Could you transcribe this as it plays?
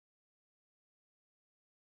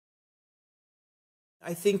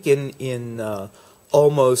I think in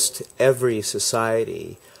almost every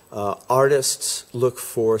society, artists look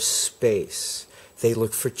for space. They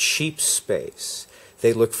look for cheap space.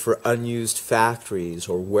 They look for unused factories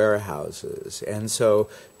or warehouses. And so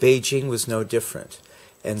Beijing was no different.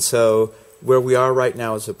 And so where we are right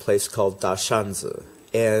now is a place called Dashanzi.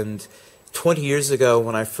 And 20 years ago,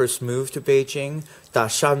 when I first moved to Beijing,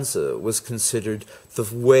 Dashanzi was considered the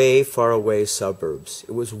way far away suburbs.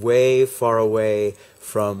 It was way far away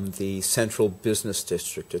from the central business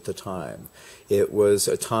district at the time. It was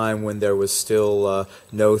a time when there was still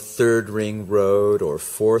no third ring road or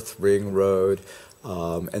fourth ring road.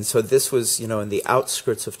 And so this was, in the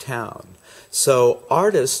outskirts of town. So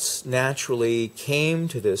artists naturally came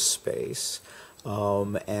to this space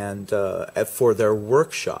and for their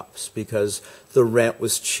workshops because the rent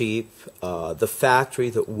was cheap. The factory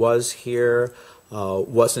that was here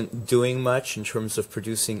wasn't doing much in terms of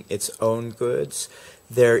producing its own goods.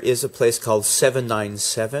 There is a place called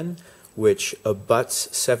 797, which abuts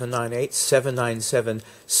 798. 797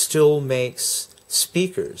 still makes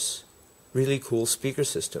speakers, really cool speaker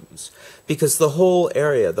systems, because the whole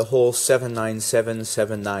area, the whole 797,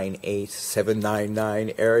 798,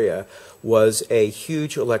 799 area was a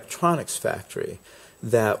huge electronics factory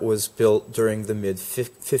that was built during the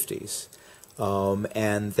mid-50s.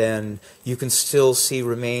 And then you can still see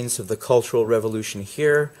remains of the Cultural Revolution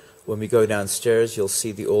here. When we go downstairs, you'll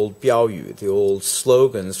see the old biaoyu, the old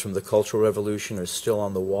slogans from the Cultural Revolution are still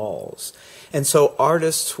on the walls. And so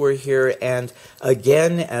artists were here, and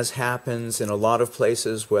again, as happens in a lot of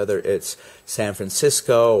places, whether it's San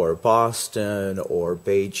Francisco or Boston or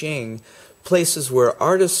Beijing, places where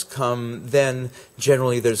artists come, then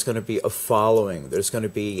generally there's going to be a following. There's going to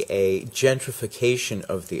be a gentrification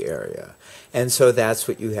of the area. And so that's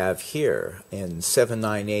what you have here. In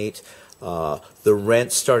 798, the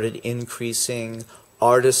rent started increasing.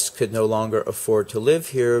 Artists could no longer afford to live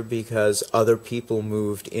here because other people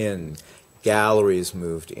moved in. Galleries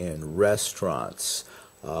moved in, restaurants,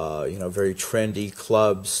 very trendy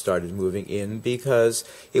clubs started moving in because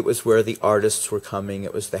it was where the artists were coming.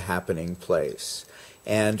 It was the happening place.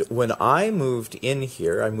 And when I moved in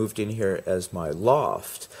here as my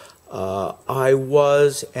loft. I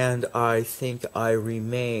was, and I think I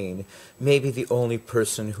remain, maybe the only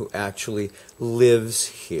person who actually lives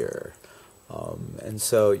here. And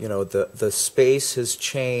so, the space has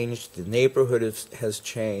changed, the neighborhood has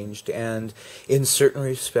changed, and in certain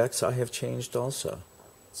respects I have changed also.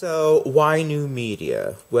 So why new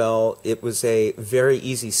media? Well, it was a very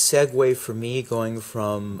easy segue for me going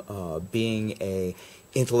from being a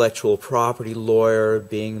intellectual property lawyer,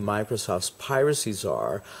 being Microsoft's piracy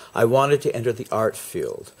czar. I wanted to enter the art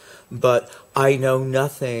field, but I know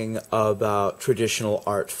nothing about traditional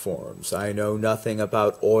art forms. I know nothing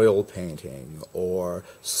about oil painting or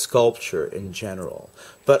sculpture in general,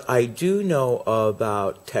 but I do know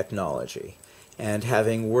about technology. And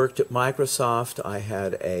having worked at Microsoft, I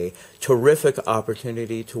had a terrific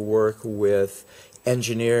opportunity to work with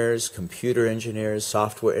engineers, computer engineers,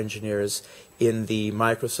 software engineers in the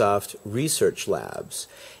Microsoft research labs.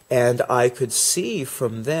 And I could see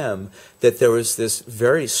from them that there was this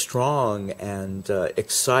very strong and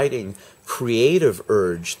exciting creative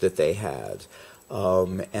urge that they had.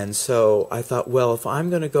 And so I thought, well, if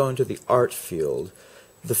I'm going to go into the art field,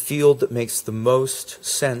 the field that makes the most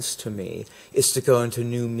sense to me is to go into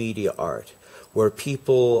new media art, where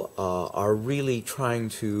people are really trying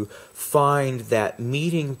to find that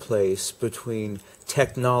meeting place between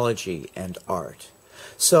technology and art.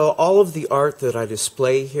 So all of the art that I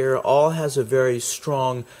display here all has a very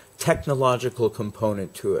strong technological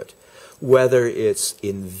component to it, whether it's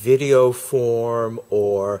in video form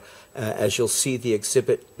or, as you'll see the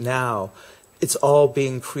exhibit now, it's all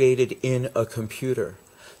being created in a computer.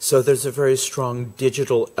 So there's a very strong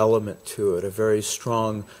digital element to it, a very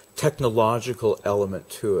strong technological element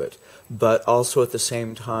to it, but also at the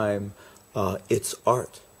same time, it's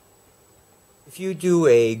art. If you do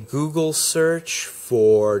a Google search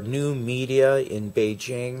for new media in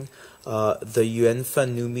Beijing, the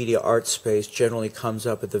Yuanfen new media art space generally comes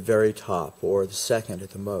up at the very top, or the second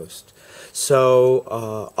at the most.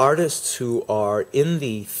 So artists who are in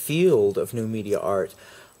the field of new media art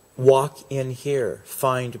walk in here,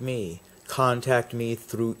 find me, contact me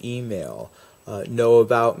through email, know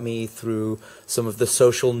about me through some of the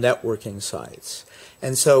social networking sites.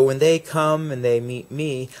 And so when they come and they meet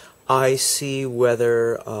me, I see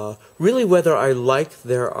whether I like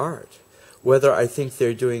their art, whether I think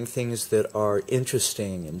they're doing things that are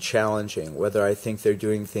interesting and challenging, whether I think they're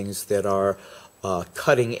doing things that are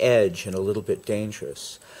cutting edge and a little bit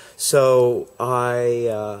dangerous. So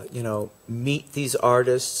I, meet these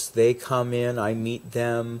artists. They come in, I meet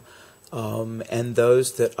them, and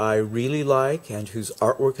those that I really like and whose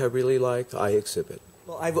artwork I really like, I exhibit.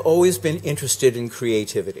 Well, I've always been interested in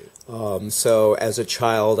creativity. So as a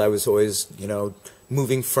child, I was always,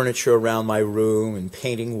 moving furniture around my room and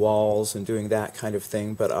painting walls and doing that kind of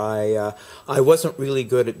thing. But I wasn't really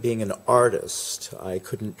good at being an artist. I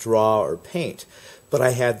couldn't draw or paint. But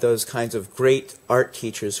I had those kinds of great art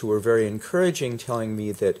teachers who were very encouraging, telling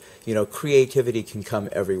me that, creativity can come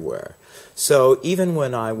everywhere. So even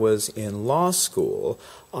when I was in law school,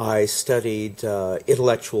 I studied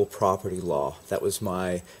intellectual property law. That was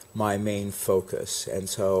my main focus. And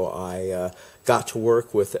so I got to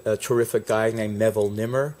work with a terrific guy named Melville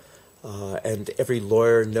Nimmer. And every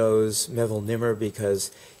lawyer knows Melville Nimmer because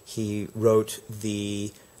he wrote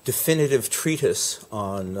the definitive treatise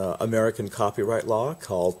on American copyright law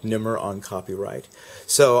called Nimmer on Copyright.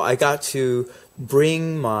 So I got to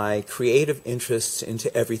bring my creative interests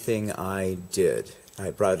into everything I did. I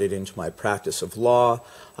brought it into my practice of law.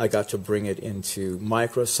 I got to bring it into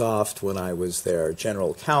Microsoft when I was their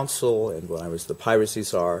general counsel and when I was the piracy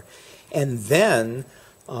czar. And then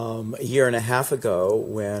a year and a half ago,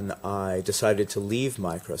 when I decided to leave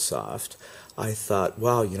Microsoft, I thought,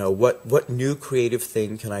 wow, what new creative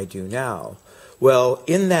thing can I do now? Well,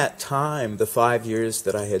 in that time, the 5 years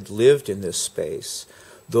that I had lived in this space,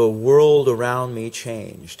 the world around me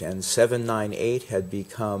changed, and 798 had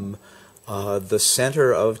become the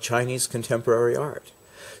center of Chinese contemporary art.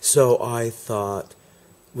 So I thought,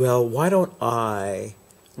 well, why don't I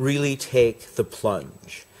really take the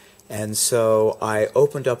plunge? And so I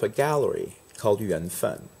opened up a gallery called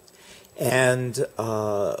Yuanfen. And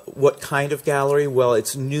what kind of gallery? Well,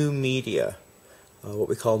 it's new media, what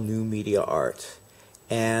we call new media art.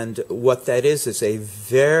 And what that is a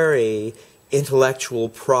very intellectual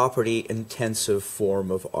property intensive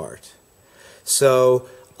form of art. So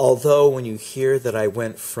although when you hear that I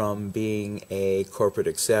went from being a corporate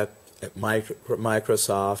exec at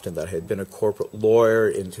Microsoft and that I had been a corporate lawyer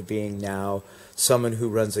into being now someone who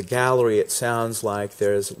runs a gallery, it sounds like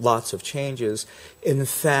there's lots of changes. In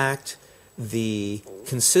fact, the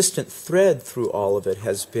consistent thread through all of it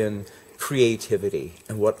has been creativity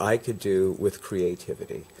and what I could do with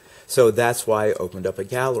creativity. So that's why I opened up a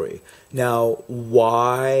gallery. Now,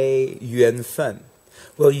 why Yuanfen?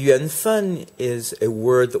 Well, Yuanfen is a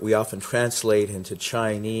word that we often translate into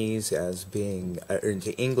Chinese as being, or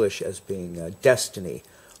into English as being destiny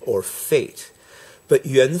or fate. But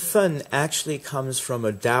Yuanfen actually comes from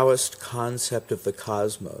a Taoist concept of the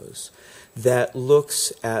cosmos that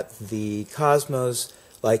looks at the cosmos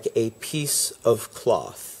like a piece of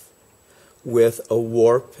cloth with a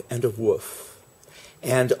warp and a woof.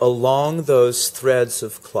 And along those threads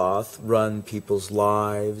of cloth run people's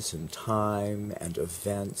lives and time and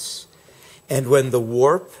events. And when the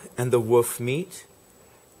warp and the woof meet,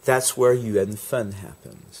 that's where Yuanfen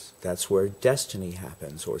happens. That's where destiny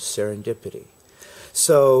happens, or serendipity.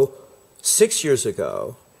 So 6 years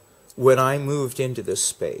ago, when I moved into this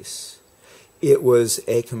space, it was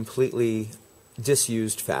a completely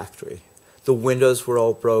disused factory. The windows were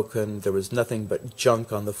all broken. There was nothing but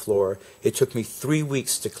junk on the floor. It took me 3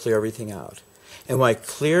 weeks to clear everything out. And when I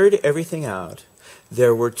cleared everything out,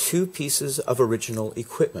 there were 2 pieces of original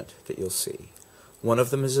equipment that you'll see. One of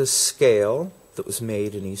them is a scale that was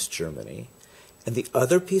made in East Germany. And the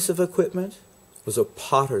other piece of equipment was a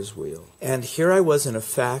potter's wheel. And here I was in a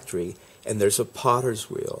factory, and there's a potter's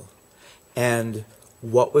wheel. And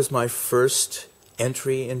what was my first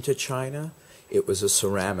entry into China? It was a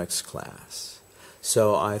ceramics class.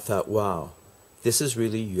 So I thought, wow, this is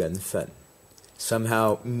really Yuanfen.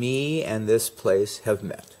 Somehow me and this place have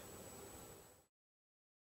met.